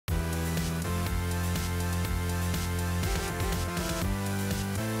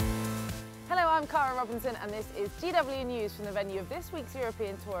I'm Cara Robinson and this is GW News from the venue of this week's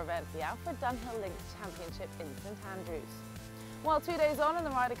European Tour event, the Alfred Dunhill Links Championship in St Andrews. While 2 days on and the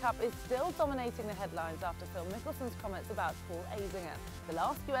Ryder Cup is still dominating the headlines after Phil Mickelson's comments about Paul Azinger, the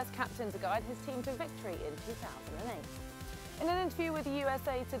last US captain to guide his team to victory in 2008. In an interview with the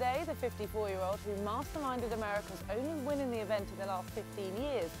USA Today, the 54-year-old who masterminded America's only win in the event in the last 15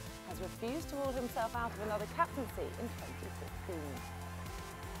 years has refused to rule himself out of another captaincy in 2016.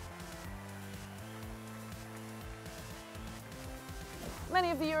 Many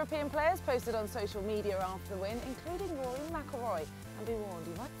of the European players posted on social media after the win, including Rory Mcilroy, and be warned,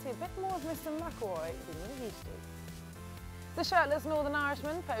 you might see a bit more of Mr McIlroy than you're used to. The shirtless Northern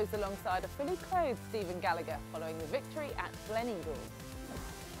Irishman posed alongside a fully clothed Stephen Gallagher following the victory at Gleneagles.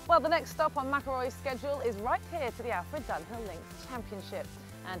 Well, the next stop on McIlroy's schedule is right here to the Alfred Dunhill Links Championship,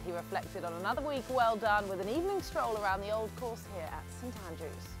 and he reflected on another week well done with an evening stroll around the old course here at St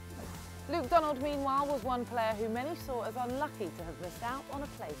Andrews. Luke Donald, meanwhile, was one player who many saw as unlucky to have missed out on a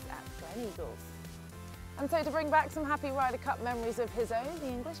place at Gleneagles. And so to bring back some happy Ryder Cup memories of his own, the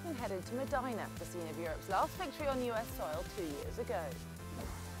Englishman headed to Medina, the scene of Europe's last victory on US soil 2 years ago.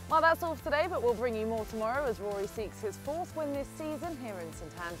 Well, that's all for today, but we'll bring you more tomorrow as Rory seeks his 4th win this season here in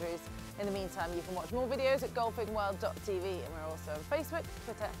St Andrews. In the meantime, you can watch more videos at golfingworld.tv, and we're also on Facebook,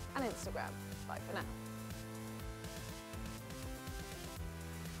 Twitter and Instagram. Bye for now.